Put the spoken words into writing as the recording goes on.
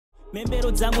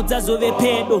Membero dzangu dzazove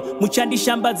pedo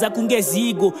muchandishambadza kunge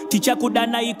zigo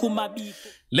tichakudanai kumabiko.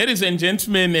 Ladies and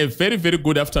gentlemen, a very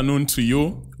good afternoon to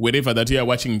you, wherever that you are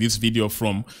watching this video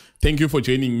from. Thank you for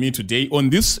joining me today on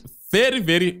this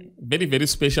very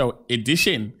special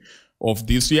edition of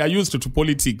this. We are used to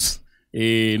politics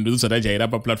in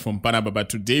the platform, but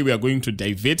today we are going to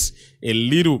divert a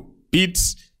little bit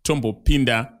Tombo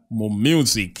Pinda more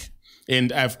music.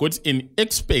 And I've got an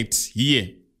expert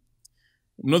here.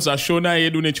 Noza shona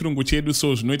yedu nechirungu chedu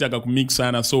so zvinoita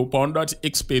kumixana, so paundu ati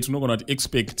expert unogona kuti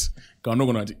expect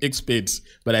kaunogona kuti expert,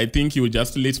 but I think you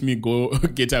just let me go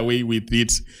get away with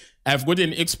it. I've got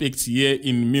an expert here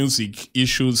in music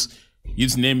issues.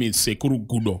 His name is Sekuru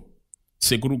Gudo.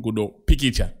 Sekuru Gudo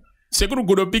Picture. Sekuru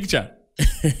Gudo Picture.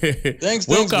 Thanks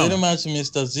very much,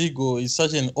 Mr. Zigo. It's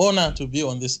such an honor to be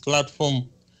on this platform.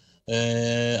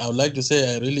 I would like to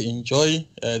say I really enjoy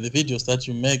the videos that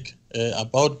you make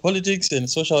about politics and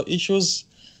social issues.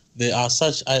 They are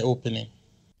such eye-opening.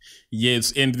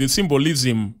 Yes, and the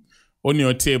symbolism on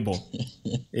your table.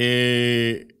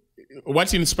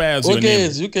 What inspires your name? Okay,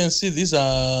 as you can see, these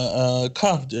are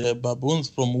carved baboons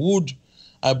from wood.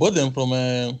 I bought them from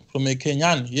a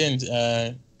Kenyan here in,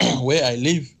 where I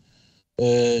live.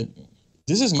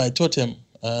 This is my totem.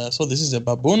 So this is a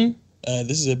baboon.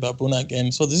 This is a baboon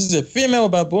again. So this is a female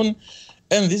baboon,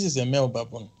 and this is a male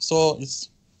baboon. So it's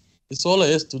all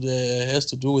has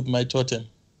to do with my totem.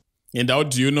 And how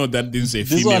do you know that this is a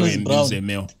female and this is a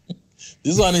male?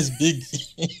 This one is big.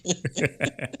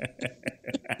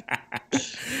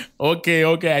 Okay.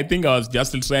 I think I was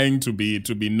just trying to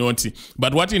be naughty.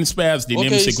 But what inspires the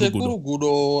name Sekuru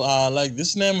Gudo? Like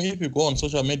this name, if you go on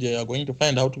social media, you're going to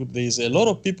find out there's a lot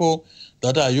of people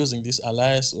that are using this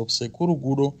alias of Sekuru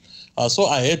Gudo. So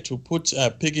I had to put a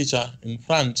picture in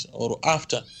front or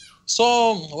after.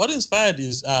 So what inspired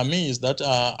me is that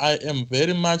I am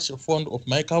very much fond of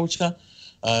my culture,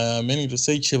 meaning to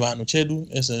say Chivanu Chedu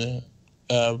as a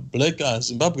black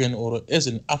Zimbabwean or as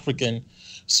an African.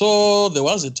 So there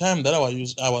was a time that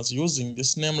I was using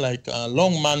this name like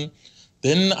Long Man.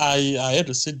 Then I had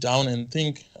to sit down and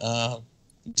think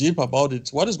deep about it.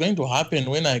 What is going to happen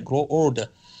when I grow older?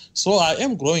 So I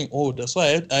am growing older, so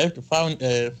I have to find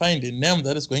a name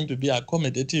that is going to be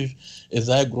accommodative as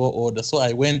I grow older. So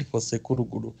I went for Sekuru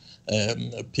Gudo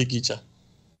Picture.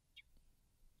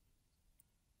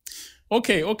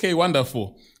 Okay,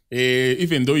 wonderful.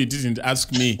 Even though you didn't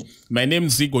ask me, my name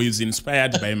Zigo is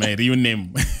inspired by my real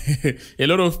name. A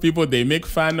lot of people, they make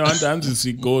fun of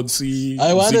Zigo.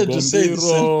 I wanted to say the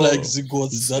same like Zigo.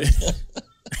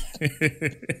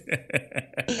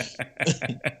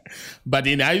 But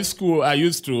in high school, I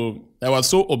was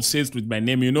so obsessed with my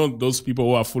name. You know, those people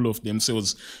who are full of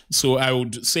themselves. So I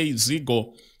would say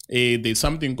Zigo, there's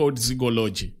something called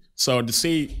Zigology. So I would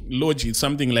say logy is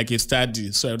something like a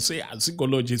study. So I would say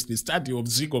Zigology is the study of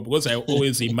Zigo, because I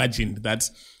always imagined that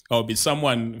I'll be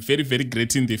someone very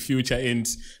great in the future. And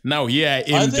now here I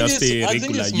am, just a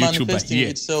regular YouTuber here.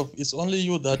 Itself. It's only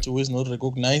you that who is not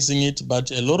recognizing it,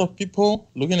 but a lot of people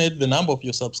looking at the number of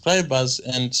your subscribers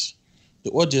and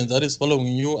the audience that is following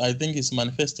you, I think it's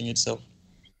manifesting itself.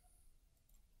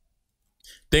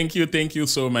 Thank you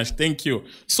so much. Thank you.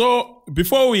 So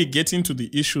before we get into the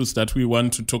issues that we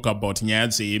want to talk about,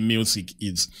 Nyaze music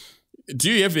is, do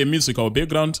you have a musical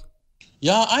background?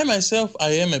 Yeah, I myself, I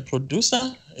am a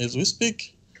producer as we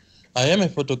speak. I am a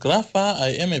photographer.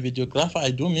 I am a videographer.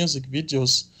 I do music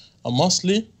videos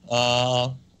mostly.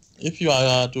 If people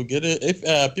are to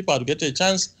get a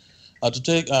chance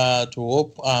to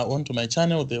hop onto my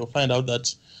channel, they will find out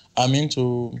that I'm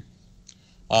into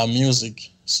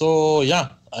music. So yeah,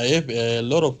 I have a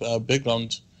lot of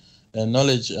background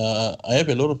knowledge. I have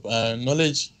a lot of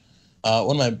knowledge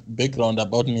on my background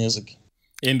about music.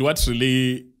 And what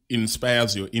really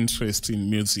inspires your interest in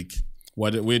music?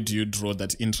 Where do you draw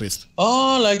that interest?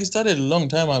 Oh, like it started a long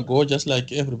time ago, just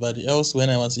like everybody else. When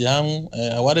I was young,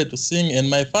 I wanted to sing, and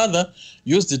my father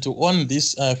used it to own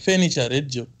this furniture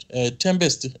radio,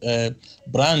 Tempest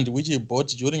brand, which he bought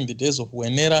during the days of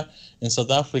Wenera in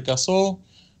South Africa. So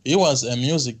he was a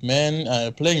music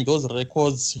man, playing those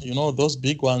records, you know, those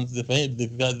big ones, the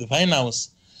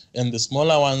vinyls, and the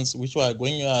smaller ones, which were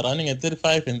running at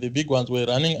 35, and the big ones were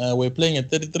playing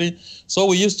at 33. So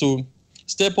we used to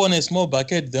step on a small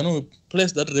bucket, then we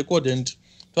place that record and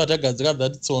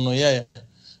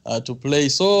to play.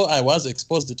 So I was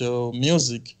exposed to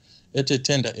music at a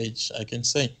tender age, I can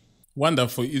say.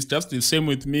 Wonderful. It's just the same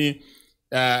with me.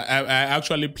 I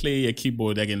actually play a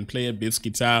keyboard. I can play a bass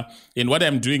guitar. And what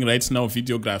I'm doing right now,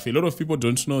 videography. A lot of people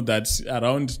don't know that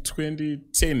around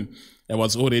 2010, I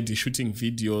was already shooting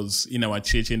videos in our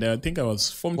church, and I think I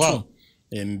was Form 2.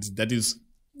 And that is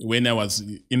when I was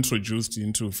introduced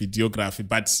into videography.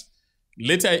 But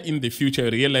later in the future, I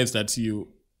realized that you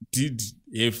did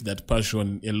have that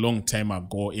passion a long time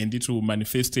ago, and it will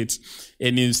manifest at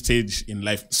any stage in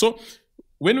life. So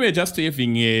when we were just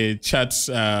having a chat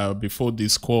before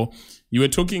this call, you were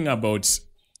talking about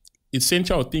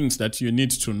essential things that you need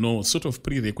to know, sort of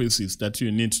prerequisites that you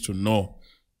need to know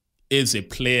as a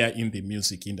player in the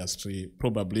music industry.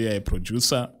 Probably a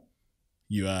producer,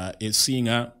 you are a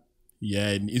singer, you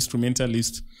are an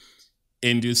instrumentalist,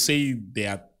 and you say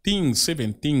there are things,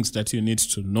 7 things that you need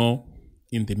to know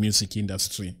in the music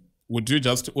industry. Would you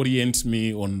just orient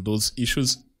me on those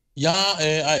issues? Yeah,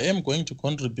 I am going to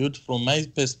contribute from my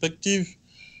perspective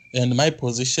and my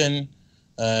position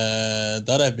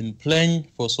that I've been playing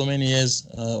for so many years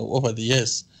over the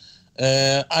years.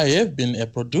 I have been a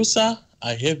producer.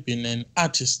 I have been an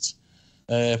artist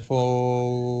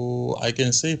for, I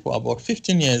can say, for about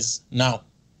 15 years now.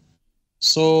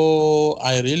 So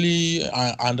I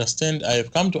understand. I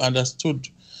have come to understood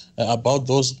about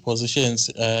those positions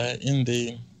in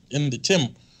the term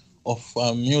of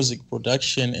music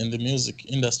production and the music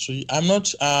industry. I'm not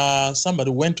somebody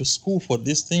who went to school for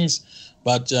these things,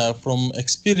 but from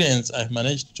experience, I've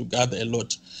managed to gather a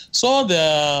lot. So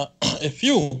there are a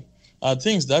few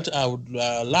things that I would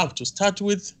love to start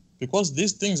with, because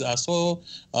these things are so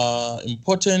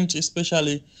important,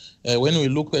 especially when we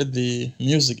look at the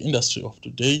music industry of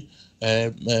today,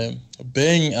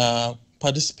 being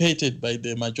participated by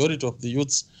the majority of the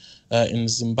youths in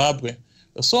Zimbabwe.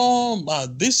 So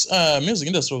this music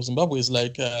industry of Zimbabwe is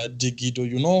like Gudo,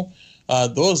 you know,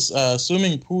 those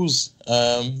swimming pools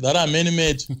that are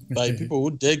man-made by people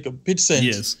who dig pit sand.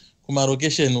 Yes.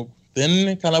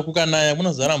 Then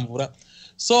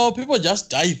so people just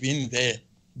dive in there,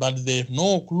 but they have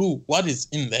no clue what is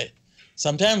in there.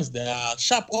 Sometimes there are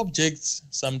sharp objects.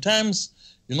 Sometimes,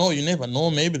 you know, you never know.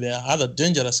 Maybe there are other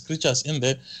dangerous creatures in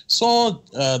there. So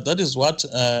that is what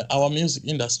our music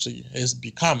industry has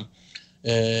become.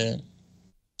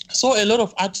 So a lot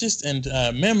of artists and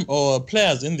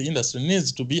players in the industry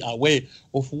needs to be aware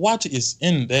of what is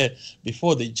in there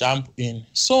before they jump in.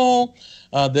 So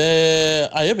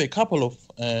I have a couple of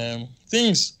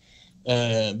things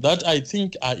that I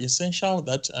think are essential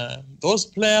that those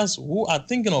players who are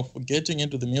thinking of getting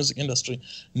into the music industry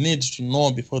need to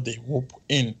know before they hop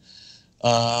in.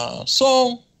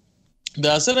 So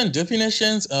there are certain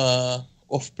definitions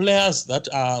of players that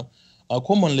are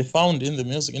commonly found in the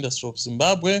music industry of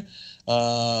Zimbabwe.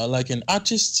 Like an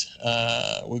artist,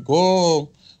 we go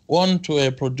on to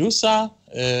a producer,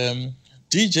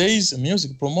 DJs,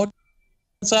 music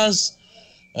promoters,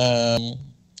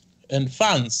 and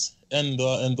fans, and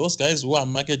those guys who are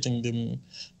marketing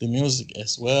the music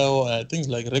as well, things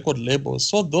like record labels.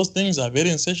 So those things are very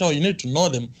essential. You need to know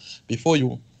them before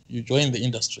you join the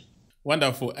industry.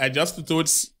 Wonderful. I just thought,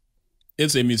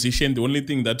 as a musician, the only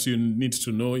thing that you need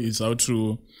to know is how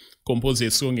to compose a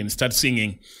song and start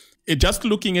singing. Just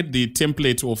looking at the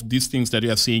template of these things that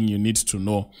you are saying you need to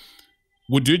know,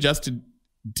 would you just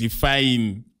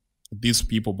define these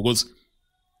people? Because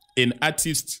an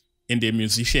artist and a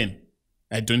musician,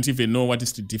 I don't even know what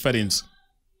is the difference.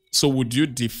 So would you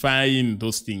define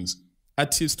those things?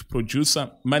 Artist,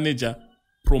 producer, manager,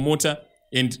 promoter,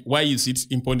 and why is it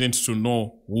important to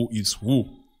know who is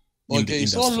who? Okay,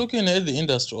 so looking at the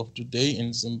industry of today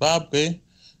in Zimbabwe,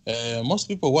 most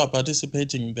people who are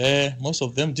participating there, most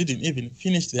of them didn't even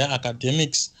finish their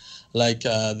academics. Like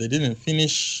they didn't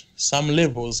finish some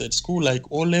levels at school, like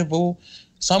O level.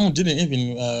 Some didn't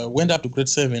even went up to grade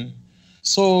 7.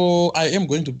 So I am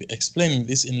going to be explaining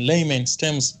this in layman's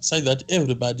terms so that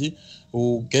everybody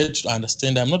will get to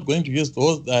understand. I'm not going to use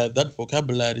those that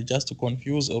vocabulary just to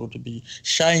confuse or to be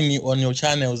shiny on your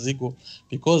channel, Zico,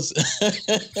 because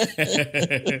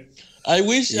I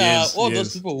wish all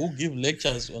those people who give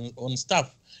lectures on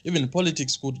stuff, even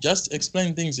politics, could just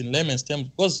explain things in layman's terms,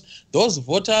 because those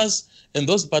voters and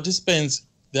those participants,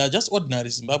 they are just ordinary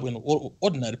Zimbabwean or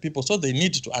ordinary people, so they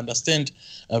need to understand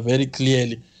very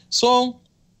clearly. So,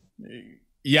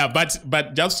 yeah,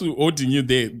 but just to holding you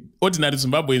there, ordinary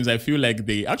Zimbabweans, I feel like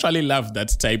they actually love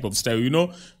that type of style. You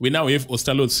know, we now have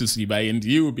Ostalo Sisiba, and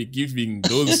he will be giving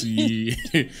those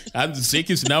and Zek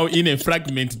is now in a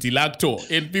fragment delacto,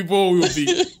 and people will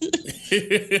be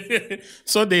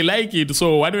so they like it.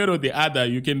 So one way or the other,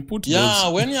 you can put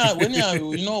those. when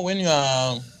you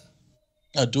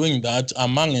are doing that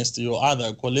amongst your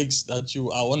other colleagues that you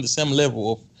are on the same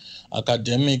level of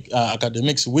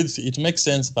academics with, it makes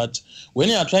sense. But when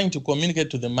you are trying to communicate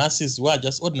to the masses who are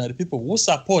just ordinary people who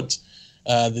support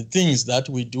the things that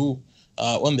we do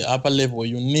on the upper level,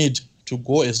 you need to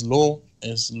go as low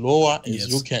as lower as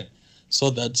you can, so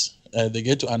that they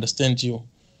get to understand you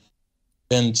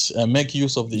and make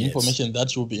use of the information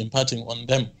that you'll be imparting on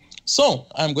them. So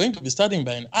I'm going to be starting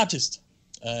by an artist.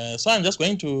 So I'm just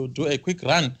going to do a quick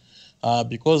run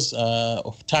because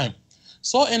of time.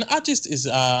 So an artist is,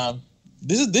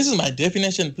 this is my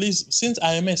definition, please. Since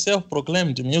I am a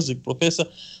self-proclaimed music professor,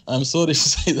 I'm sorry to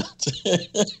say that.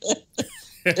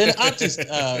 An artist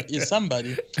is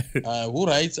somebody who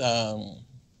writes,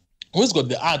 who's got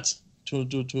the art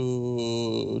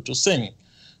to sing.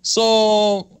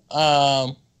 So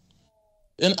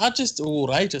an artist will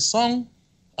write a song.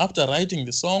 After writing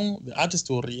the song, the artist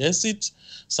will rehearse it.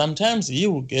 Sometimes he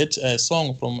will get a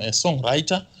song from a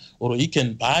songwriter, or he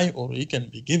can buy, or he can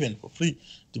be given for free,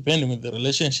 depending on the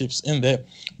relationships in there.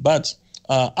 But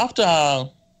after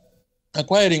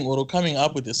acquiring or coming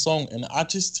up with a song, an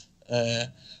artist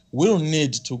will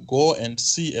need to go and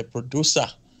see a producer,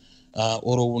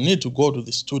 or will need to go to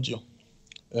the studio.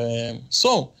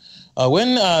 So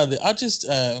when the artist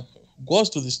goes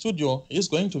to the studio, he's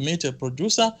going to meet a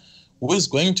producer who is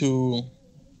going to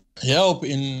help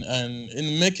in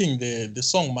making the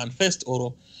song manifest,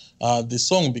 or the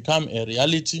song become a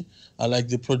reality. Like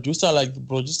the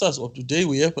producers of today,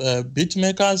 we have beat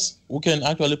makers who can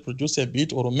actually produce a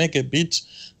beat or make a beat.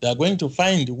 They are going to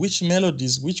find which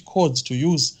melodies, which chords to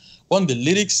use on the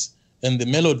lyrics and the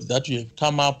melody that you have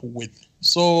come up with.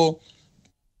 So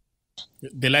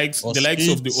the likes of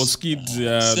the Oskid,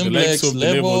 the likes of the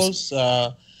levels,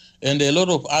 and a lot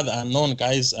of other unknown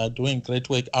guys are doing great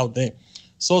work out there.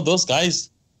 So those guys,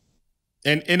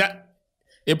 and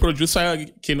a producer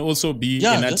can also be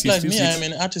an artist. Just like me, I'm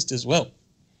an artist as well,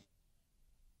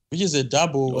 which is a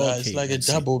double. It's like a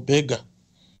double beggar.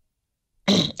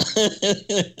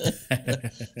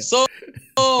 So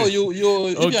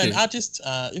if you're an artist,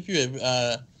 if you have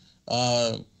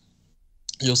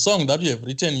your song that you have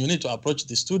written, you need to approach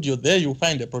the studio. There you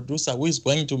find a producer who is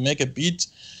going to make a beat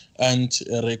and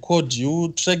record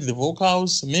you, track the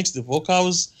vocals, mix the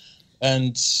vocals,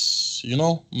 and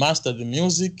master the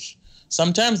music.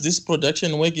 Sometimes this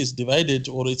production work is divided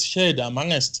or it's shared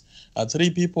amongst three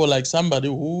people, like somebody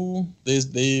who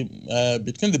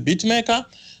between the beat maker,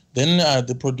 then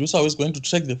the producer who is going to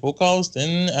track the vocals,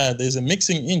 then there's a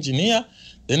mixing engineer,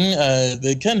 then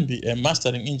there can be a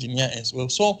mastering engineer as well.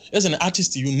 So as an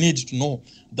artist, you need to know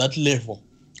that level,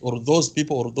 or those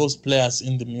people, or those players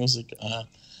in the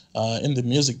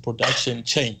music production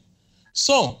chain.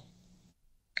 So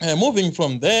moving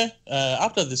from there,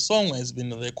 after the song has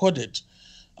been recorded,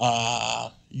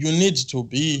 you need to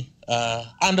be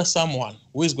under someone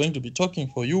who is going to be talking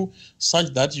for you,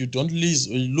 such that you don't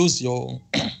lose your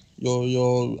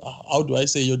how do I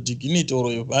say, your dignity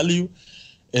or your value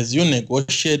as you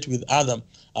negotiate with other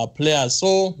players.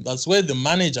 So that's where the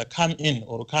manager comes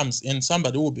in.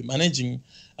 Somebody who will be managing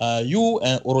you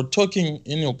or talking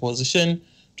in your position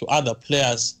to other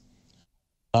players.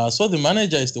 So the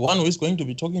manager is the one who is going to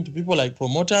be talking to people like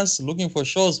promoters, looking for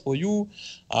shows for you,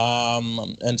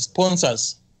 and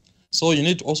sponsors. So you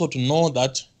need also to know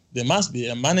that there must be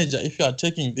a manager if you are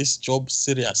taking this job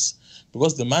serious,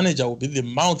 because the manager will be the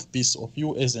mouthpiece of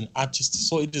you as an artist.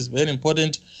 So it is very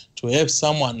important to have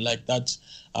someone like that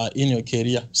in your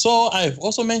career. So I've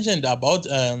also mentioned about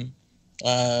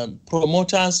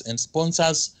promoters and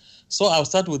sponsors. So I'll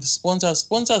start with sponsors.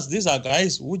 Sponsors, these are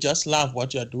guys who just love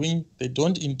what you are doing. They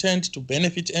don't intend to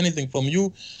benefit anything from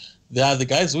you. They are the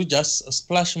guys who just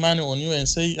splash money on you and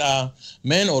say,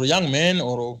 man or young man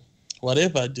or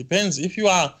whatever. It depends. If you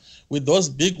are with those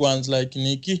big ones like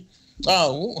Nikki,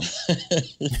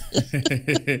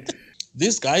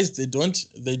 these guys, they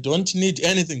don't need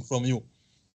anything from you.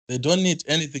 They don't need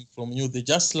anything from you. They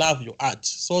just love your art.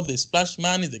 So they splash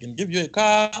money. They can give you a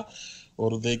car,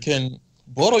 or they can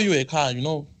borrow you a car,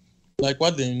 like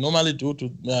what they normally do to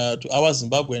our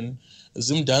Zimbabwean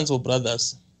Zimdanso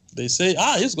brothers. They say,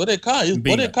 he's got a car,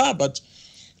 bought a car, but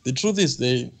the truth is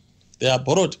they are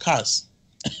borrowed cars.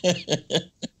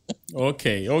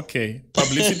 Okay.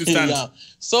 Publicity stands. Yeah.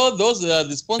 So those are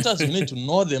the sponsors. You need to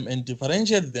know them and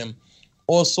differentiate them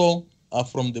also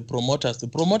from the promoters. The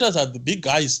promoters are the big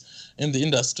guys in the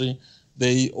industry.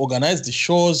 They organize the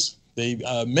shows. They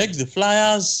make the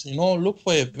flyers, look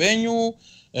for a venue,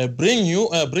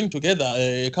 bring together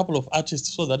a couple of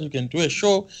artists so that you can do a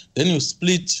show. Then you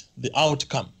split the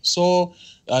outcome. So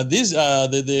these are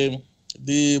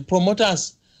the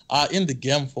promoters are in the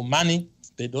game for money.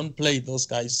 They don't play those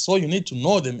guys. So you need to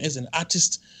know them as an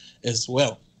artist as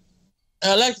well.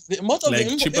 Most of the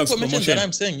information that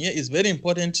I'm saying here is very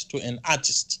important to an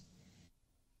artist.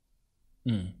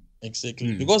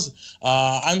 Exactly. Because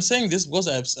I'm saying this because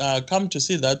I've come to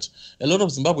see that a lot of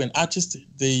Zimbabwean artists,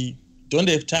 they don't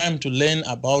have time to learn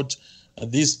about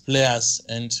these players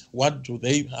and what do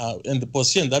they and the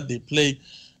position that they play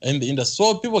in the industry.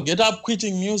 So people get up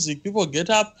quitting music. People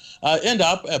get up, end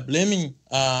up blaming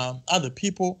other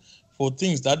people for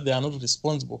things that they are not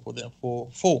responsible for them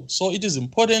for. So it is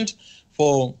important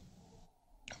for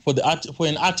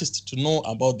an artist to know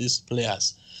about these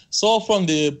players. So from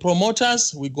the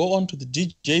promoters, we go on to the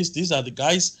DJs. These are the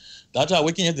guys that are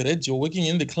working at the radio, working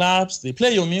in the clubs. They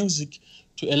play your music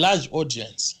to a large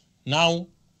audience. Now,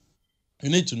 you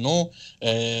need to know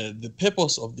the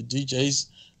purpose of the DJs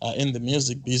in the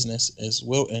music business as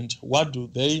well, and what do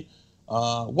they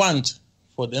want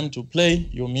for them to play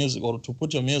your music or to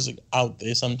put your music out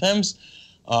there. Sometimes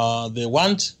they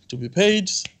want to be paid.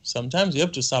 Sometimes you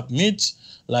have to submit,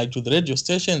 like to the radio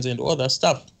stations and all that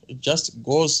stuff. It just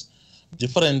goes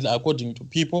differently according to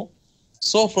people.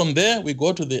 So from there, we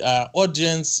go to the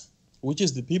audience, which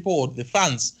is the people or the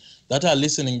fans that are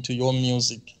listening to your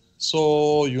music.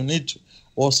 So you need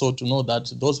also to know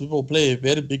that those people play a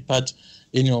very big part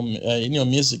in your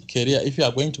music career, if you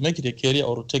are going to make it a career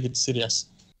or take it serious.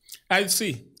 I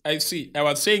see. I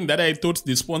was saying that I thought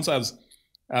the sponsors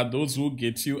are those who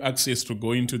get you access to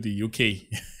go into the UK.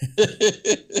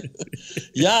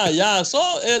 Yeah. So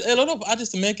a lot of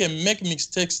artists make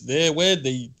mistakes there where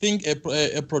they think a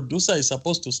producer is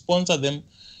supposed to sponsor them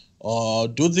or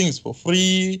do things for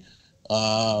free.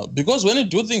 Because when you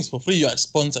do things for free, you are a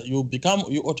sponsor. You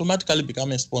automatically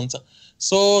become a sponsor.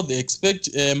 So they expect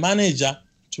a manager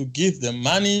to give them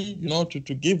money,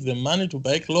 to give them money to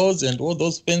buy clothes and all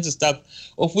those fancy stuff,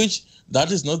 of which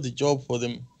that is not the job for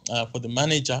them. For the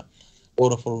manager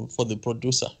or for the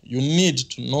producer. You need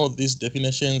to know these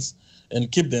definitions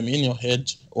and keep them in your head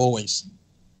always.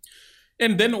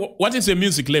 And then what is a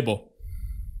music label?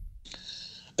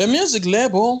 A music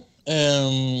label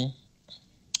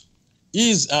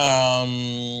is now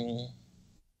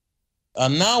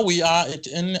we are at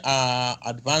an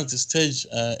advanced stage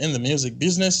in the music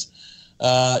business.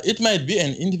 It might be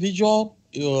an individual,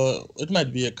 it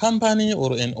might be a company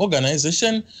or an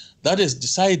organization that has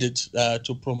decided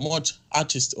to promote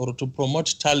artists or to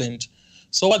promote talent.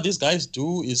 So what these guys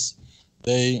do is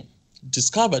they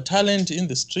discover talent in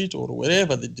the street or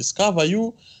wherever they discover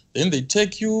you, then they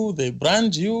take you, they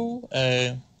brand you,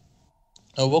 they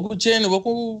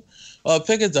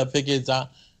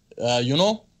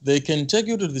can take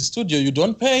you to the studio. You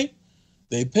don't pay.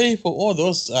 They pay for all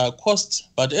those costs,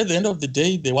 but at the end of the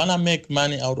day, they want to make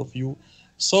money out of you.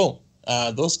 So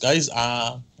those guys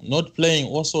are not playing.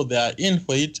 Also, they are in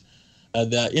for it.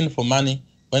 They are in for money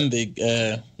when they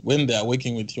are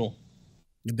working with you.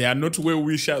 They are not well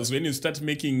wishers. When you start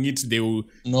making it, they will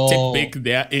take back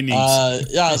their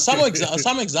earnings.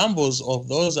 Some examples of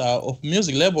those are of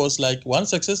music labels. Like one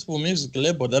successful music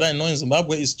label that I know in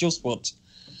Zimbabwe is Chillspot.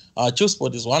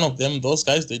 Chillspot is one of them. Those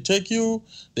guys, they take you,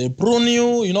 they prune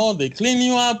you, they clean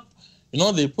you up,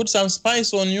 they put some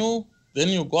spice on you. Then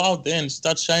you go out there and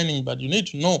start shining. But you need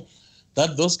to know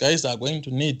that those guys are going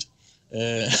to need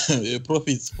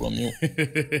profits from you.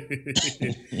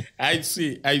 I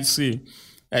see.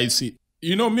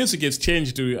 Music has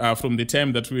changed from the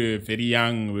time that we were very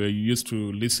young. We used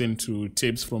to listen to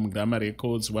tapes from Gamma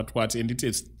Records, and it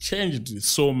has changed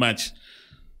so much.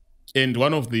 And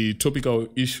one of the topical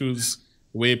issues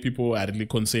where people are really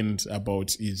concerned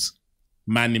about is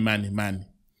money.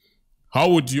 How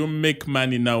would you make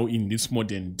money now in this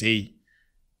modern day?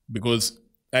 Because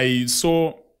I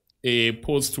saw a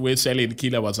post where Silent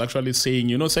Killer was actually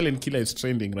saying, Silent Killer is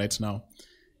trending right now.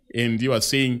 And he was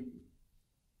saying,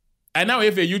 I now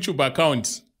have a YouTube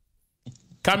account.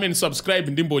 Come and subscribe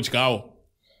in Dimbochkao.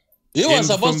 He was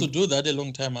supposed to do that a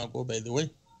long time ago, by the way.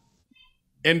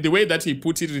 And the way that he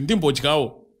put it in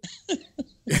Dimbochkao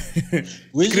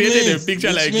which created a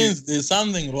picture like means there's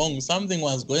something wrong. Something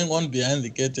was going on behind the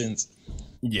curtains.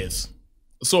 Yes.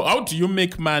 So how do you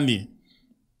make money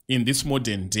in this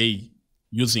modern day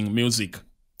using music?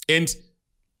 And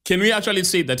can we actually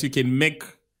say that you can make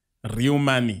real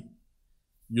money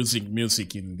using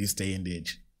music in this day and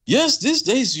age? Yes, these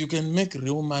days you can make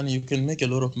real money. You can make a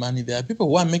lot of money. There are people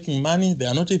who are making money. They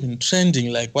are not even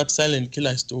trending like what Silent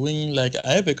Killer is doing. Like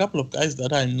I have a couple of guys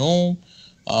that I know,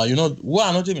 who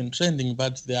are not even trending,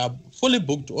 but they are fully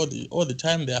booked all the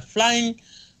time. They are flying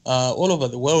all over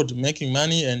the world, making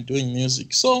money and doing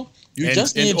music. So you need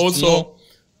to know.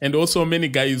 And also many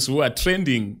guys who are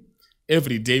trending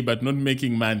every day but not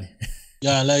making money.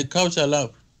 Yeah, like Culture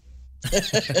Love.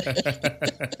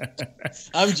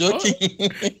 I'm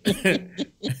joking.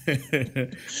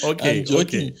 Okay, I'm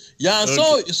joking. okay. Yeah,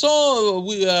 Okay. so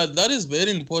we that is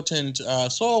very important.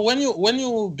 So when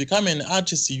you become an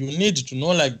artist, you need to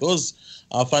know like those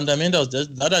fundamentals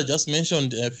that I just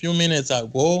mentioned a few minutes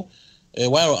ago, a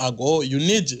while ago. You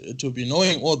need to be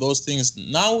knowing all those things.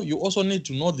 Now you also need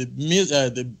to know the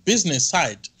business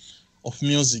side of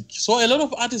music. So a lot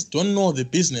of artists don't know the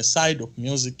business side of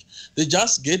music. They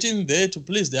just get in there to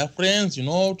please their friends, you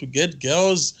know, to get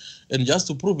girls and just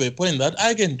to prove a point that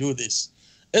I can do this.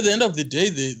 At the end of the day,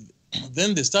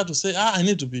 then they start to say, I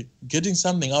need to be getting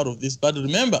something out of this. But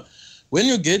remember, when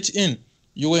you get in,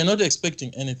 you were not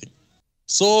expecting anything.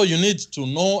 So you need to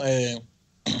know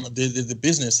the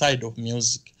business side of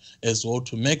music as well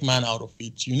to make money out of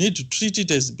it. You need to treat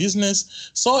it as business.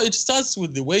 So it starts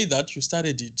with the way that you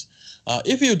started it.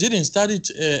 If you didn't start it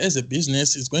as a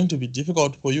business, it's going to be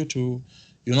difficult for you to,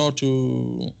 you know,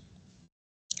 to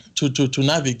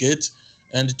navigate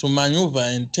and to maneuver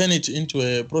and turn it into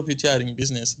a profiteering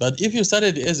business. But if you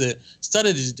started it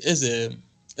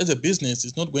as a business,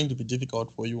 it's not going to be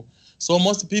difficult for you. So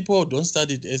most people don't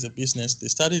start it as a business. They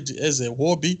start it as a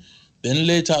hobby. Then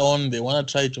later on, they want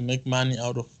to try to make money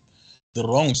out of the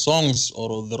wrong songs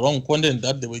or the wrong content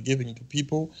that they were giving to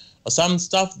people, or some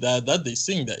stuff that they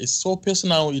sing that is so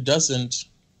personal, it doesn't,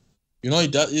 you know,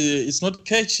 it's not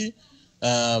catchy.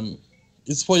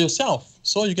 It's for yourself,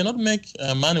 so you cannot make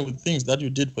money with things that you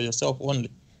did for yourself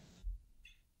only.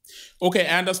 Okay,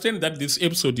 I understand that this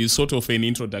episode is sort of an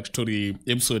introductory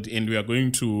episode, and we are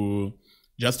going to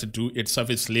just do at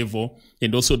surface level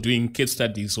and also doing case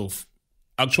studies of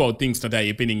actual things that are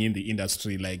happening in the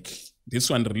industry. Like this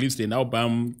one released an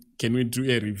album. Can we do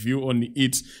a review on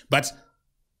it? But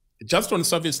just on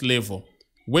surface level,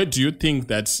 where do you think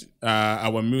that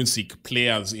our music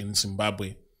players in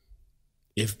Zimbabwe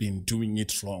have been doing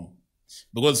it wrong?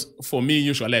 Because for me,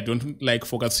 usually I don't like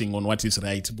focusing on what is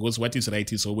right, because what is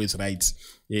right is always right.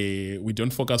 We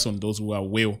don't focus on those who are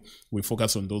well. We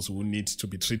focus on those who need to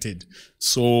be treated.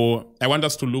 So I want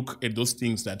us to look at those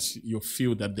things that you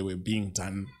feel that they were being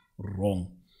done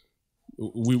wrong.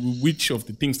 Which of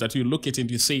the things that you look at and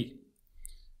you say,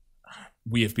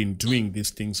 we have been doing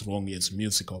these things wrong as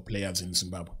musical players in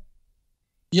Zimbabwe?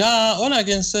 Yeah, all I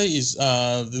can say is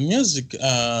the music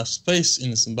space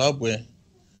in Zimbabwe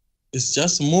is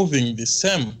just moving the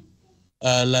same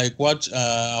like what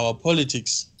our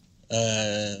politics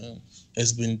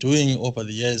has been doing over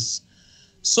the years.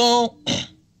 So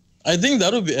I think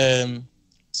that would be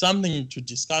something to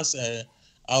discuss.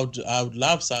 I would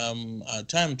love some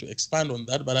time to expand on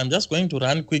that, but I'm just going to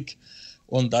run quick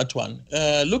on that one.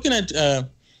 Looking at the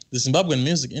Zimbabwean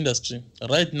music industry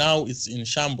right now, it's in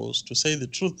shambles, to say the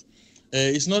truth.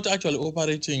 It's not actually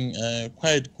operating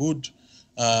quite good.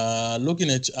 Looking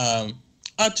at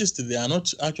artists, they are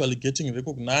not actually getting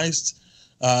recognized.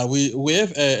 We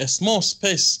have a small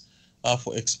space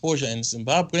for exposure in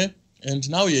Zimbabwe, and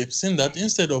now you have seen that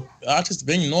instead of artists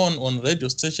being known on radio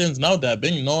stations, now they are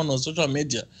being known on social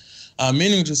media,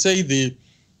 meaning to say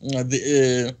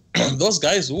those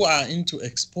guys who are into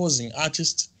exposing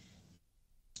artists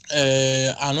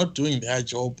are not doing their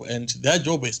job, and their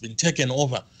job has been taken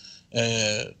over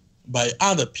by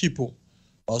other people.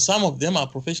 Some of them are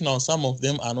professional, some of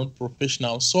them are not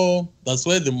professional. So that's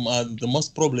where the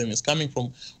most problem is coming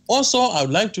from. Also, I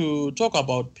would like to talk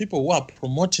about people who are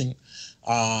promoting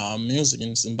music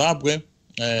in Zimbabwe.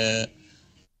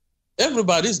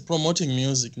 Everybody's promoting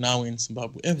music now in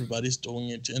Zimbabwe. Everybody's doing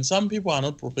it. And some people are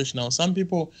not professional. Some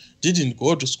people didn't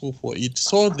go to school for it.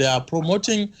 So they are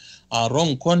promoting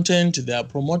wrong content. They are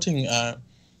promoting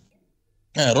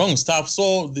wrong stuff.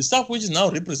 So the stuff which is now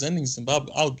representing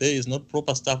Zimbabwe out there is not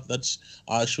proper stuff that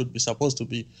should be supposed to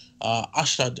be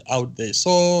ushered out there.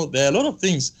 So there are a lot of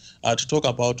things to talk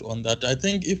about on that. I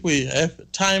think if we have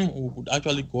time, we would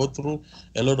actually go through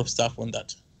a lot of stuff on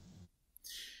that.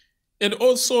 And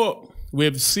also,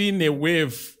 we've seen a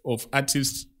wave of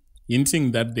artists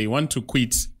hinting that they want to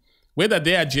quit. Whether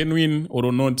they are genuine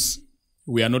or not,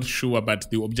 we are not sure, but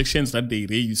the objections that they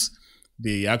raise,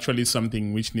 they actually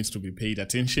something which needs to be paid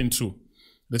attention to.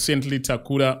 Recently,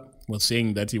 Takura was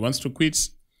saying that he wants to quit.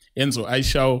 Enzo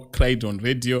Aishao cried on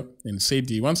radio and said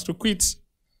he wants to quit.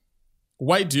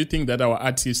 Why do you think that our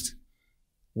artist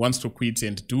wants to quit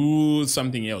and do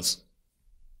something else?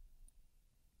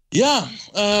 Yeah,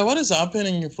 what is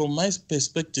happening from my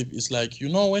perspective is like, you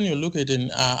know, when you look at an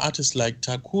artist like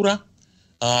Takura,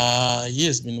 he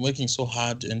has been working so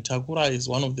hard, and Takura is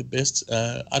one of the best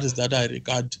artists that I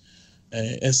regard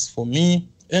as for me.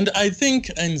 And I think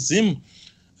in Zim,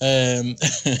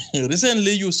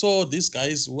 recently you saw these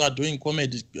guys who are doing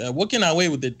comedy walking away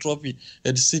with the trophy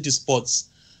at City Sports.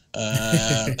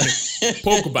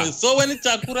 Pogba. So when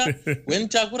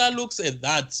Takura looks at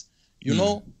that, you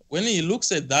know, when he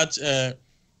looks at that,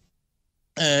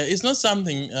 it's not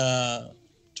something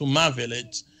to marvel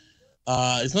at.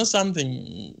 It's not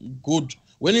something good.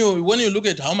 When you look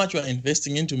at how much you are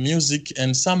investing into music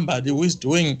and somebody who is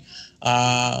doing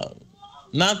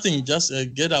nothing, just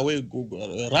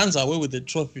runs away with the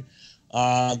trophy,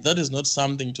 that is not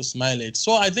something to smile at.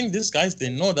 So I think these guys, they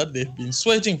know that they've been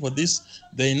sweating for this.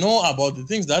 They know about the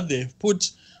things that they've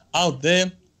put out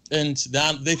there, and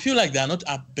they feel like they are not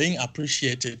being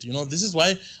appreciated. You know, this is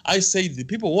why I say the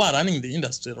people who are running the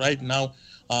industry right now,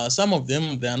 some of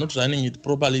them, they are not running it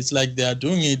properly. It's like they are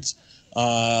doing it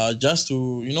just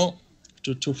to, you know,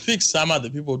 to fix some other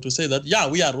people, to say that, yeah,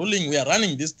 we are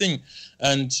running this thing.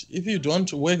 And if you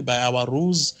don't work by our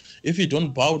rules, if you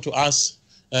don't bow to us,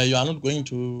 you are not going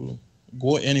to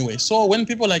go anyway. So when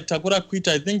people like Takura quit,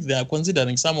 I think they are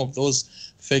considering some of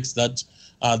those facts that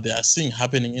they are seeing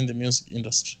happening in the music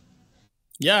industry.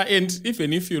 Yeah, and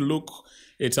even if you look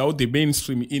at how the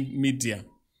mainstream media,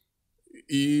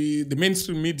 the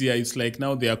mainstream media is like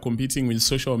now they are competing with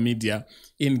social media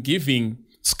in giving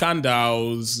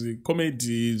scandals,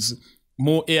 comedies,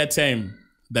 more airtime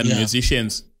than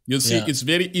musicians. You see, it's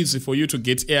very easy for you to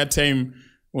get airtime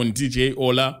on DJ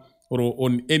Ola or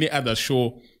on any other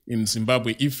show in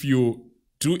Zimbabwe. If you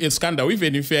do a scandal,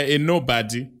 even if you're a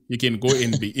nobody, you can go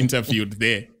and be interviewed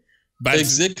there. But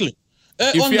exactly.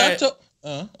 If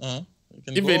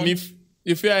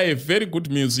you are a very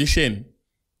good musician,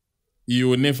 you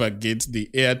will never get the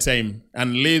airtime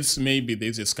unless maybe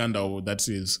there's a scandal that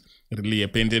is really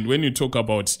happened. And when you talk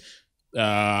about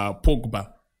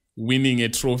Pogba winning a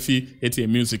trophy at a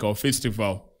musical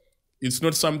festival, it's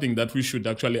not something that we should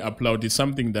actually applaud. It's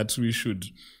something that we should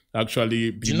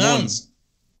actually be known.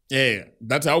 Yeah,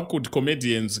 that's how could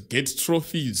comedians get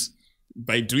trophies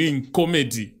by doing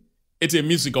comedy at a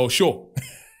musical show.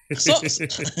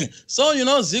 So you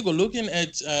know, Zigo, looking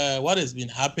at what has been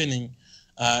happening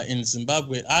in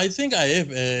Zimbabwe, I think I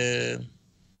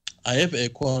have a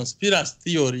conspiracy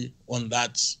theory on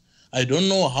that. I don't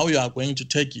know how you are going to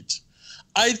take it.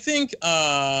 I think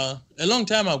a long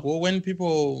time ago, when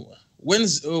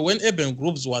urban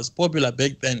groups was popular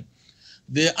back then,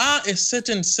 there are a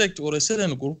certain sect or a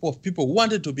certain group of people who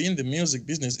wanted to be in the music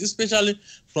business, especially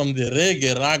from the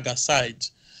reggae raga side.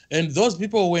 And those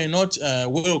people were not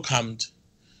welcomed.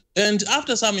 And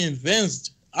after some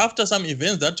events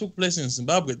that took place in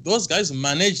Zimbabwe, those guys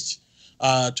managed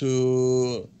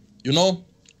to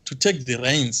take the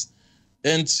reins.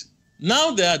 And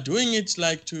now they are doing it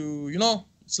like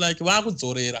it's like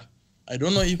vakudzorera. I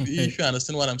don't know if you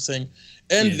understand what I'm saying.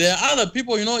 And there are other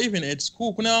people, even at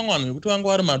school,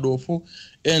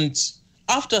 and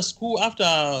after school,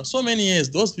 after so many years,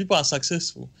 those people are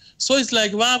successful. So it's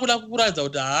like, 1 + 1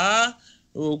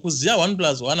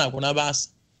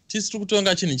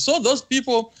 So those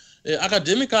people,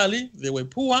 academically, they were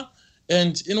poor.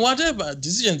 And in whatever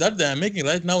decisions that they are making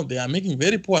right now, they are making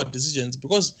very poor decisions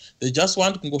because they just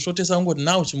want to go short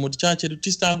now.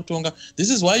 This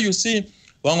is why you see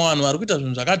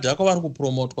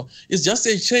it's just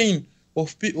a chain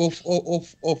of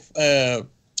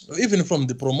even from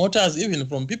the promoters, even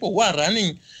from people who are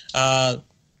running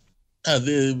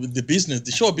the business,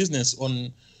 the show business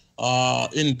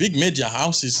in big media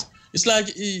houses. It's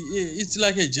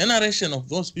like a generation of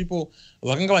those people,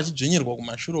 and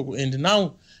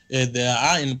now they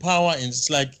are in power, and it's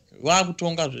like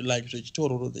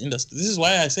the industry. This is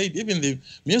why I said even the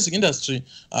music industry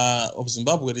of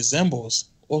Zimbabwe resembles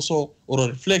also or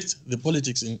reflects the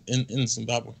politics in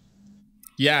Zimbabwe.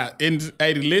 Yeah, and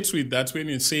I relate with that when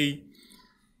you say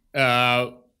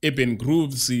urban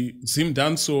grooves,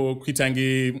 Zimdanso,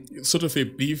 Kwitange, sort of a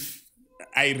beef.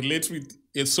 I relate with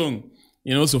a song.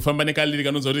 So fambaneka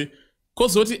lirika nozoti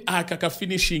kozoti aka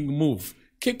finishing move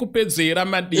kekupedzera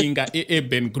madinga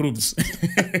urban groups.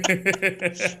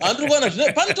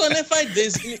 Fight,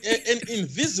 there's an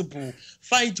invisible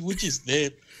fight which is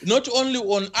there, not only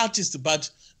on artists,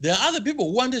 but there are other people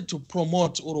who wanted to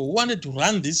promote or wanted to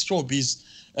run this showbiz.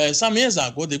 Some years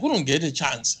ago, they couldn't get a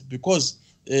chance because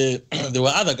there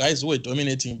were other guys who were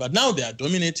dominating, but now they are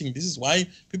dominating. This is why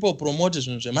people promote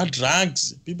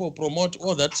drugs, people promote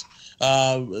all that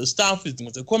stuff.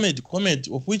 It's a comedy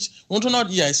of which not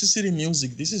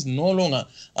music. This is no longer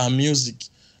music.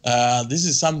 This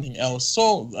is something else.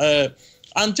 So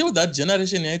until that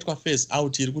generation phase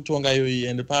out and the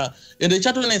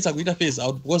chatonetsa phase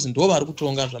out because ndo vari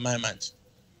kutonga zvamai manje.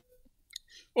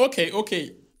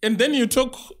 Okay. And then you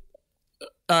talk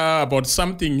about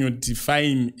something you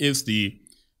define as the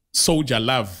soldier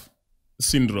love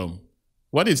syndrome.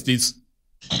 What is this?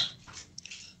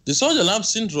 The soldier love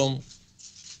syndrome.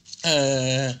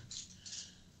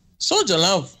 Soldier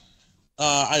love.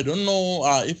 I don't know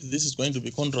if this is going to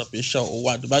be controversial or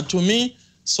what, but to me,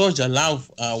 soldier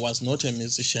love was not a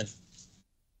musician.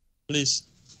 Please.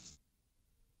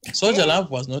 Soldier love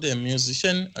was not a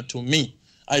musician to me.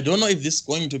 I don't know if this is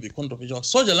going to be controversial.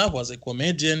 Soldier love was a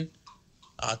comedian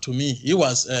to me. He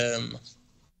was,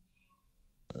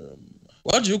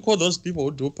 what do you call those people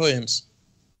who do poems?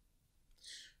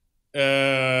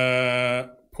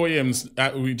 Poems,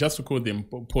 we just call them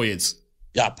poets.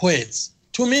 Yeah, poets.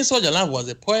 To me, Soldier Love was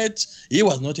a poet. He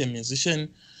was not a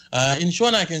musician. In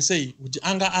short, I can say,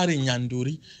 Anga Ari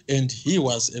Nyanduri, and he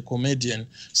was a comedian.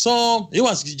 So he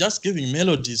was just giving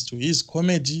melodies to his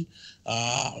comedy.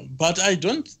 But I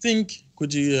don't think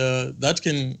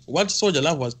what Soldier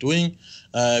Love was doing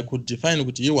could define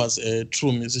what he was a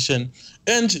true musician.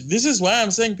 And this is why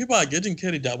I'm saying people are getting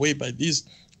carried away by these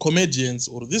comedians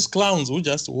or these clowns who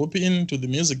just hop into the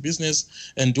music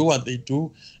business and do what they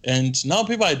do. And now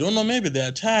people, I don't know, maybe they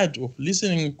are tired of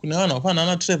listening to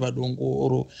Trevor Dongo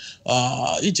or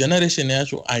each generation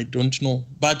yacho, I don't know.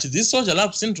 But this Soldier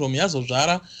Love syndrome,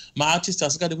 yazozvara, my artists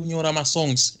asikade kunyora ma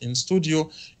songs in studio.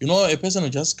 You know, a person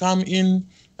will just come in.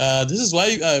 This is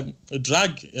why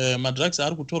drugs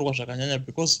are kutorwa zvakanyanya,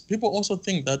 because people also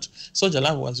think that Soldier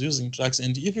Love was using drugs.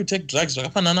 And if you take drugs, you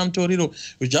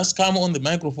just come on the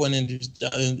microphone and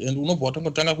unobva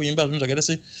watanga kuimba zvinhu zvakaita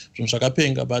se zvinhu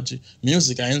zvakapenga, but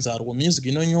music haenzarwo, music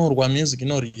inonyorwa, music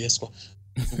inorieswa.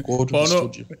 Go to the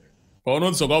studio.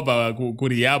 Paunotsoka ubva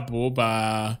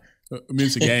kurihabho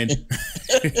music yaenda.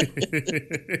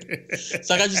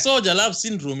 Saka chisoldier love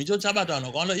syndrome icho chabata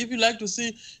vanhu vakawanda. If you like to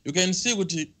see, you can see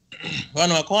kuti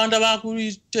vanhu vakawanda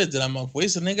vakutedzera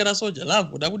mavoice rinenge rasoldier love,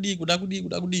 kuda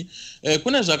kudii.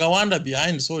 Kune zvakawanda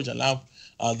behind soldier love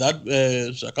that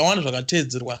zvakawanda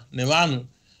zvakatedzerwa nevanhu,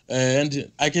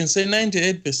 and I can say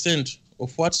 98%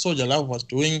 of what Soldier Love was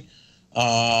doing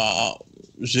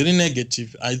very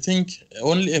negative. I think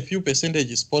only a few percentage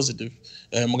is positive.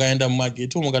 Mugaenda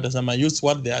mumageto mukatarisa mayouth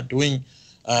what they are doing.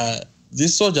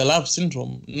 This Soldier Love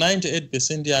syndrome,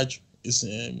 98% yacho is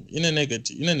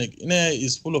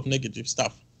is full of negative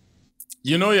stuff.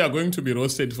 You know you are going to be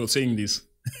roasted for saying this.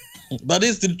 But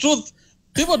it's the truth.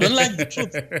 People don't like the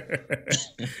truth.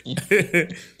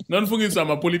 Non-fungisa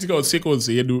ma political circles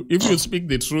yedu. If you speak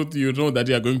the truth, you know that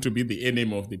you are going to be the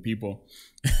enemy of the people.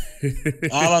 If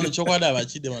you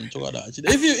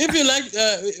like,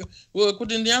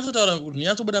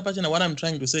 what I'm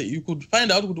trying to say, you could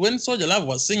find out when Soldier Love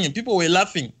was singing, people were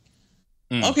laughing.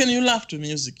 How can you laugh to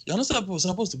music? You're not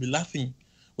supposed to be laughing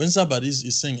when somebody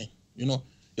is singing. You know,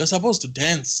 you're supposed to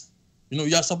dance. You know,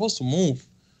 you're supposed to move.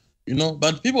 You know,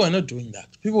 but people were not doing that.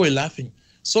 People were laughing.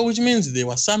 So which means there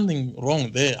was something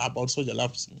wrong there about Soldier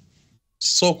Love's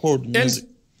so-called music.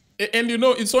 And you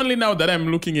know, it's only now that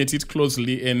I'm looking at it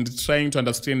closely and trying to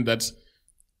understand that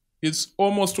it's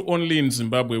almost only in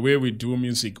Zimbabwe where we do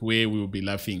music where we will be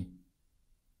laughing.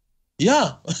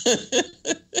 Yeah.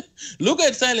 Look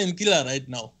at Silent Killer right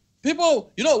now.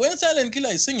 People, you know, when Silent Killer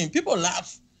is singing, people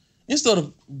laugh. Instead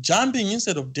of jumping,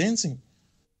 instead of dancing.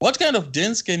 What kind of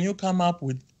dance can you come up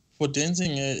with for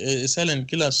dancing a Silent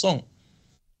Killer song?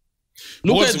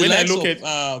 Look at the likes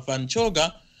of Van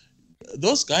Choga.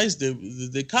 Those guys,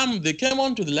 they came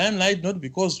onto the limelight not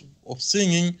because of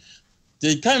singing.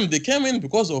 They came in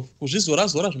because of kuzvizora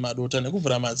zvimadota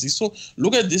nekuvhura maziso.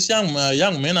 Look at this young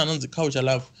man on the Culture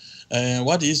Love.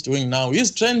 What he's doing now.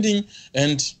 He's trending,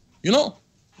 and you know,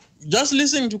 just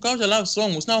listening to Culture Love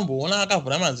song,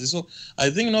 I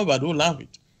think nobody will love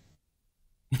it.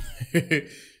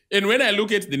 And when I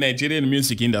look at the Nigerian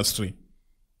music industry,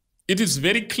 it is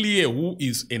very clear who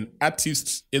is an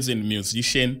artist as a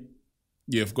musician.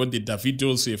 You have got the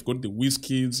Davidos, you have got the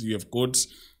Wizkids, you have got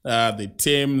the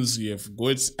Thames, you have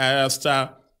got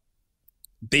Ayastar.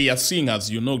 They are singers.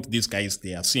 You know these guys,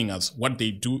 they are singers. What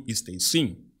they do is they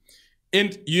sing.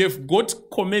 And you have got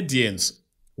comedians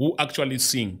who actually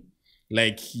sing.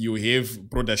 Like you have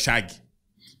Brother Shaggy.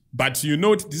 But you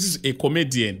know this is a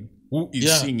comedian who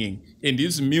is singing, and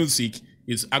his music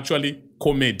is actually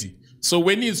comedy. So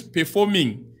when he's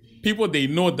performing, people, they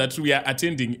know that we are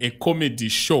attending a comedy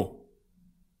show.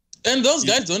 And those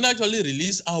guys don't actually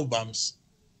release albums.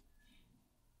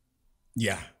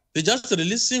 Yeah. They just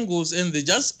release singles and they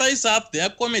just spice up their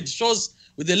comedy shows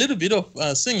with a little bit of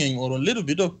singing or a little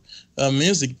bit of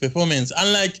music performance.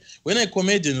 Unlike when a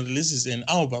comedian releases an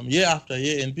album year after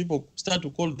year and people start to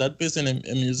call that person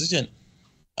a musician.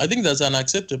 I think that's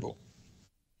unacceptable.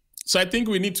 So I think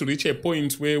we need to reach a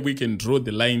point where we can draw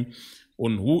the line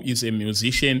on who is a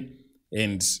musician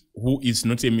and who is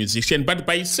not a musician. But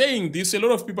by saying this, a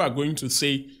lot of people are going to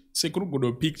say, Sekuru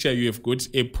Gudo picture, you have got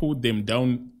a pull them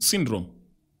down syndrome.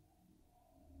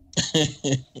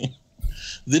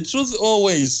 The truth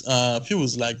always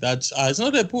feels like that. It's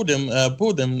not a pull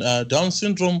them down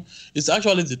syndrome. It's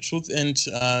actually the truth, and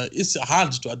it's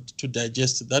hard to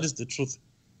digest. That is the truth.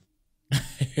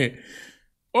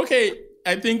 Okay,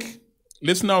 I think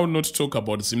let's now not talk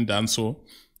about Zimdanso,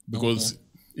 because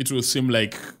it will seem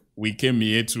like we came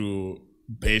here to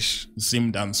bash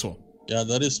Zimdanso. Yeah,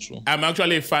 that is true. I'm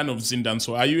actually a fan of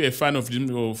Zimdanso. Are you a fan of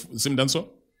Zimdanso?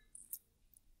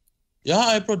 Yeah,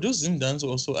 I produce Zimdanso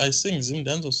also. I sing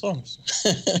Zimdanso songs.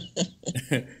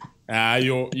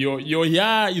 Your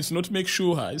yeah is not make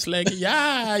sure. It's like,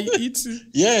 yeah, it's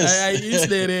yes. It's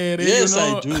yes, you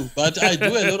know. I do. But I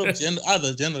do a lot of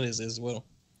other genres as well.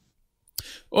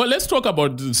 Oh, let's talk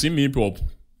about Zim hip hop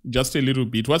just a little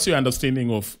bit. What's your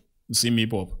understanding of Zim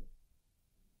hip hop?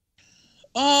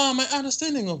 My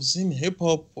understanding of Zim hip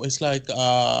hop is like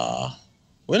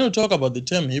when we talk about the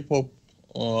term hip hop,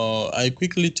 I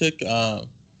quickly take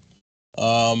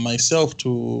myself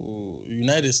to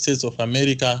United States of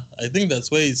America. I think that's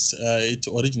where it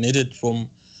originated from,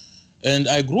 and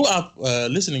I grew up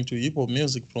listening to hip hop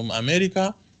music from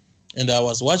America, and I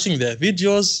was watching their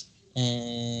videos,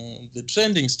 the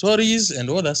trending stories, and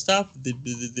all that stuff,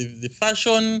 the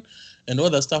fashion, and all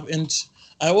that stuff, and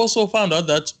I also found out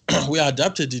that we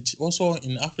adapted it also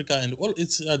in Africa, and all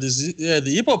the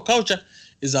hip hop culture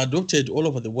is adopted all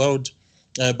over the world.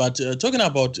 But talking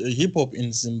about hip hop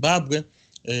in Zimbabwe,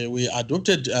 we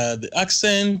adopted the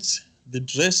accent, the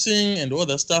dressing, and all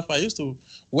that stuff. I used to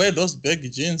wear those baggy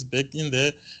jeans back in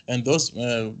there, and those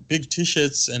big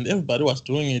T-shirts, and everybody was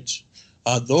doing it.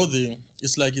 Though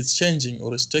it's like it's changing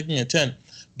or it's taking a turn.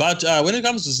 But when it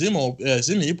comes to Zim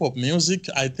hip hop music,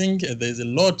 I think there's a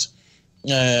lot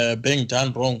being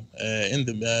done wrong in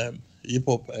the hip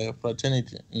hop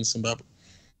fraternity in Zimbabwe.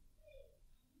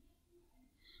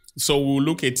 So we'll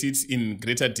look at it in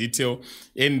greater detail.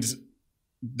 And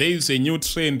there is a new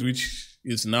trend which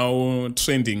is now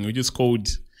trending, which is called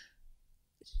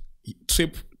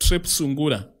Trip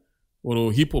Sungura,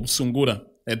 or Hip Hop Sungura.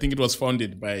 I think it was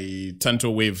founded by Tanto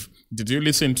Wave. Did you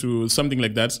listen to something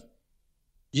like that?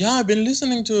 Yeah, I've been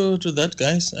listening to that,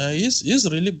 guys. He's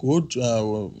really good.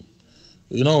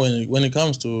 You know, when it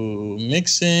comes to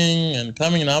mixing and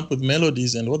coming up with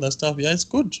melodies and all that stuff, yeah, it's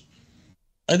good.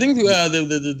 I think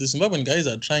the Zimbabwean guys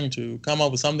are trying to come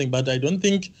up with something, but I don't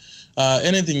think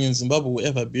anything in Zimbabwe will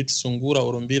ever beat Sungura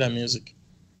or Mbira music.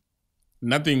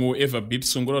 Nothing will ever beat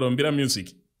Sungura or Mbira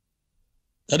music.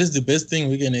 That is the best thing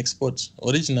we can export,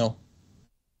 original.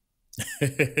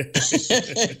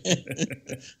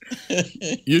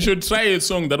 You should try a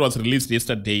song that was released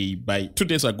yesterday, 2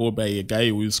 days ago, by a guy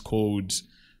who is called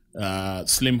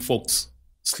Slim Fox.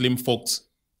 Slim Fox.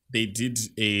 They did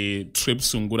a Trip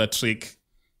Sungura track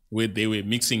where they were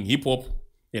mixing hip hop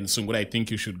and Sungura. I think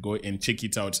you should go and check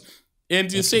it out.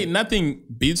 And you say nothing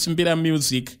beats Mbira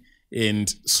music and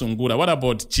Sungura. What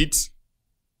about JIT?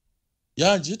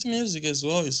 Yeah, JIT music as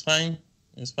well is fine.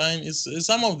 It's fine. It's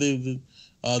some of the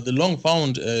long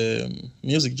found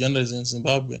music genres in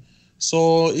Zimbabwe.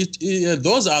 So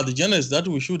those are the genres that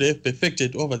we should have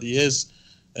perfected over the years,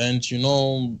 and you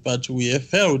know, but we have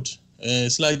failed.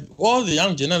 It's like all the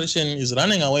young generation is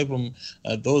running away from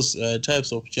those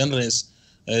types of genres.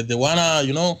 They wanna,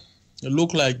 you know,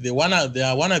 look like they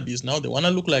are wannabes now. They wanna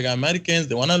look like Americans.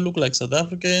 They wanna look like South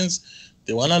Africans.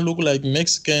 They wanna look like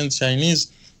Mexicans,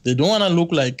 Chinese. They don't wanna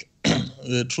look like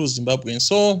the true Zimbabweans.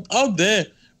 So out there,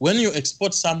 when you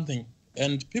export something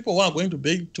and people who are going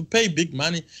to pay big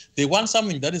money, they want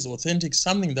something that is authentic,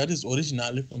 something that is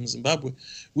originally from Zimbabwe,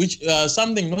 which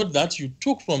something not that you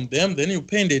took from them, then you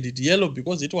painted it yellow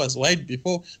because it was white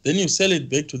before, then you sell it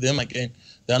back to them again.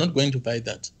 They are not going to buy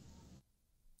that.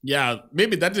 Yeah,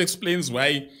 maybe that explains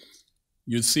why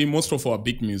you see most of our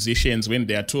big musicians, when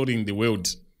they are touring the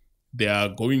world, they are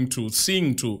going to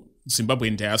sing to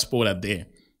Zimbabwean diaspora there.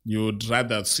 You'd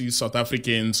rather see South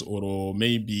Africans, or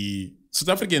maybe South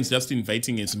Africans just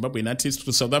inviting a Zimbabwean artist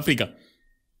to South Africa.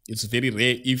 It's very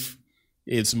rare if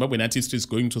a Zimbabwean artist is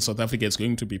going to South Africa, is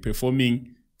going to be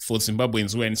performing for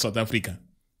Zimbabweans who are in South Africa,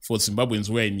 for Zimbabweans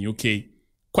who are in UK.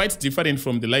 Quite different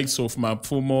from the likes of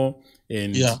Mapfumo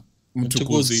and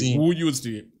Mtukuzi, who used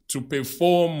to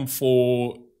perform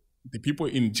for the people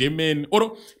in Germany,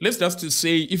 or let's just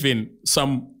say even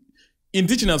some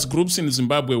indigenous groups in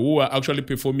Zimbabwe who are actually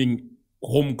performing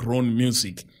homegrown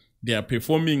music. They are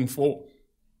performing for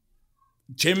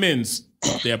Germans,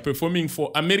 they are performing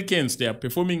for Americans, they are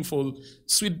performing for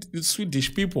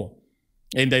Swedish people.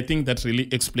 And I think that really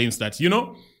explains that. You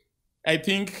know, I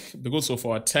think because of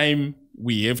our time,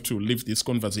 we have to leave this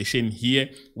conversation here.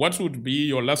 What would be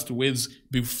your last words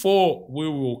before we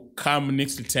will come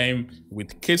next time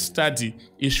with case study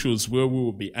issues where we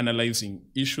will be analyzing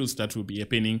issues that will be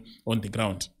happening on the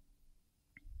ground?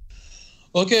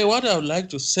 Okay, what I would like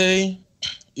to say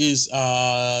is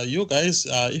you guys,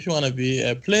 if you want to be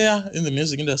a player in the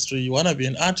music industry, you want to be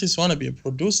an artist, you want to be a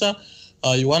producer,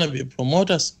 you want to be a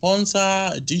promoter, sponsor,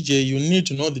 a DJ, you need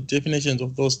to know the definitions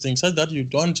of those things so that you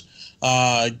don't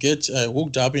get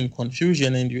hooked up in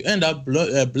confusion and you end up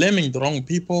blaming the wrong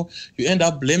people, you end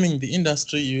up blaming the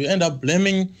industry, you end up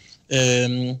blaming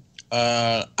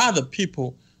other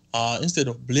people instead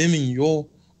of blaming your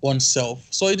oneself.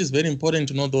 So it is very important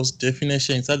to know those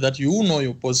definitions so that you know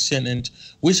your position and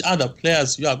which other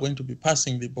players you are going to be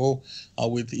passing the ball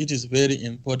with. It is very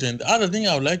important. The other thing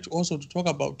I would like to also to talk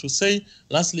about, to say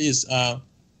lastly, is we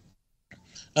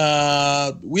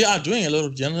are doing a lot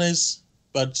of journalists,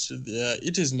 but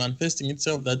it is manifesting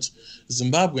itself that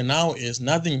Zimbabwe now is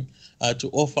nothing to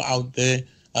offer out there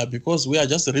because we are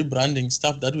just rebranding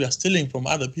stuff that we are stealing from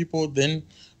other people. Then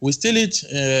we steal it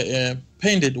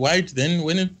painted white, then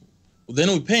we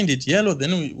paint it yellow,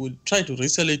 then we try to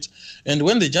resell it. And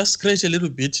when they just scratch a little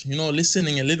bit, you know,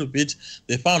 listening a little bit,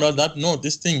 they found out that, no,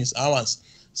 this thing is ours.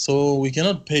 So we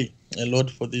cannot pay a lot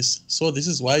for this. So this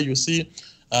is why you see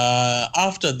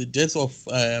after the death of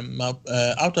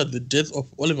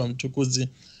Oliver Mtukudzi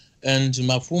and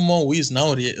Mafumo, who is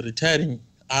now retiring,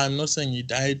 I'm not saying he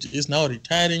died, he's now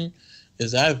retiring,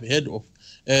 as I've heard of.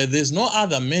 There's no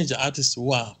other major artists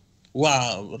who are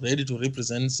ready to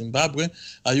represent Zimbabwe.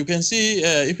 You can see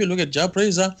if you look at Ja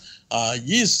Praiser,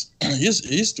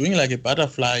 he's doing like a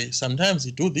butterfly. Sometimes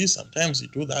he do this, sometimes he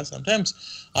do that. Sometimes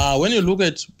when you look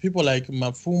at people like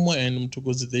Mafumo and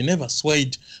Mtukudzi, they never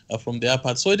swayed from their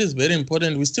part. So it is very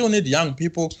important. We still need young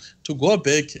people to go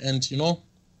back and, you know,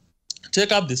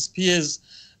 take up the spears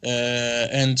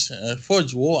and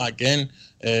forge war again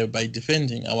by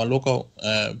defending our local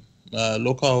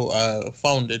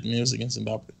founded music in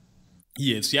Zimbabwe.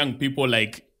 Yes, young people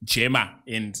like Jema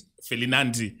and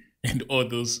Felinandi and all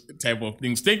those type of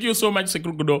things. Thank you so much,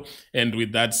 Sekuru Gudo. And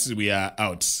with that, we are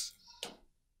out.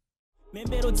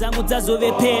 Membero dzangu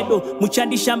dzazove pedo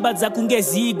muchandishambadza kunge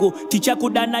zigo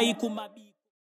tichakudana ikumabi